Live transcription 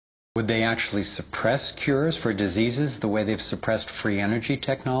Would they actually suppress cures for diseases the way they've suppressed free energy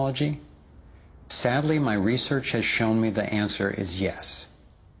technology? Sadly, my research has shown me the answer is yes.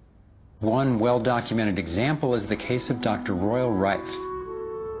 One well-documented example is the case of Dr. Royal Rife.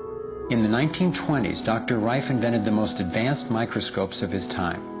 In the 1920s, Dr. Rife invented the most advanced microscopes of his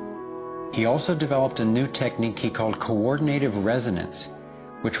time. He also developed a new technique he called coordinative resonance,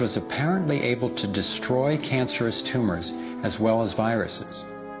 which was apparently able to destroy cancerous tumors as well as viruses.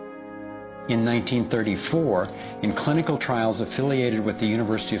 In 1934, in clinical trials affiliated with the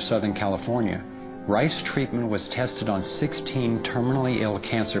University of Southern California, Rife's treatment was tested on 16 terminally ill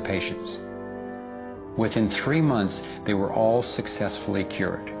cancer patients. Within 3 months, they were all successfully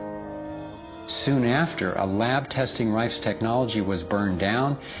cured. Soon after, a lab testing Rife's technology was burned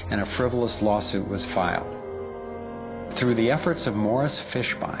down and a frivolous lawsuit was filed. Through the efforts of Morris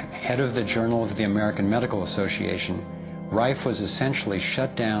Fishbein, head of the Journal of the American Medical Association, Rife was essentially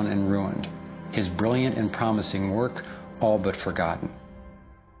shut down and ruined, his brilliant and promising work all but forgotten.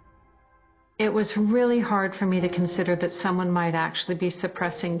 It was really hard for me to consider that someone might actually be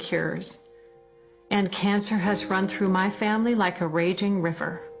suppressing cures. And cancer has run through my family like a raging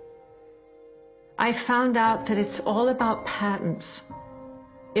river. I found out that it's all about patents.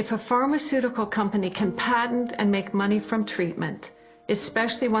 If a pharmaceutical company can patent and make money from treatment,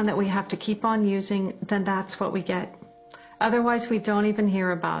 especially one that we have to keep on using, then that's what we get. Otherwise, we don't even hear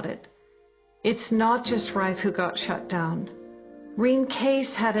about it. It's not just Rife who got shut down. Reen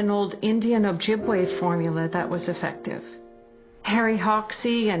Case had an old Indian Ojibwe formula that was effective. Harry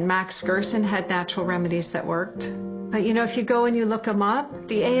Hoxsey and Max Gerson had natural remedies that worked. But you know, if you go and you look them up,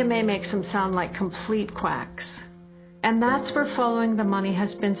 the AMA makes them sound like complete quacks. And that's where following the money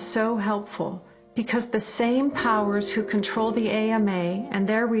has been so helpful, because the same powers who control the AMA and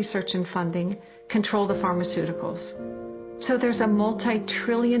their research and funding control the pharmaceuticals. So there's a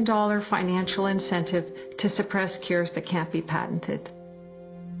multi-trillion-dollar financial incentive to suppress cures that can't be patented.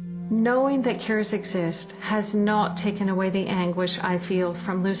 Knowing that cures exist has not taken away the anguish I feel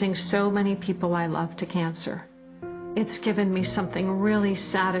from losing so many people I love to cancer. It's given me something really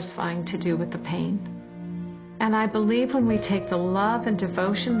satisfying to do with the pain. And I believe when we take the love and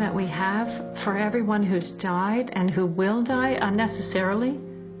devotion that we have for everyone who's died and who will die unnecessarily,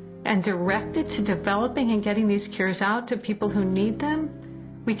 and direct it to developing and getting these cures out to people who need them,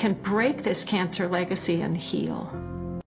 we can break this cancer legacy and heal.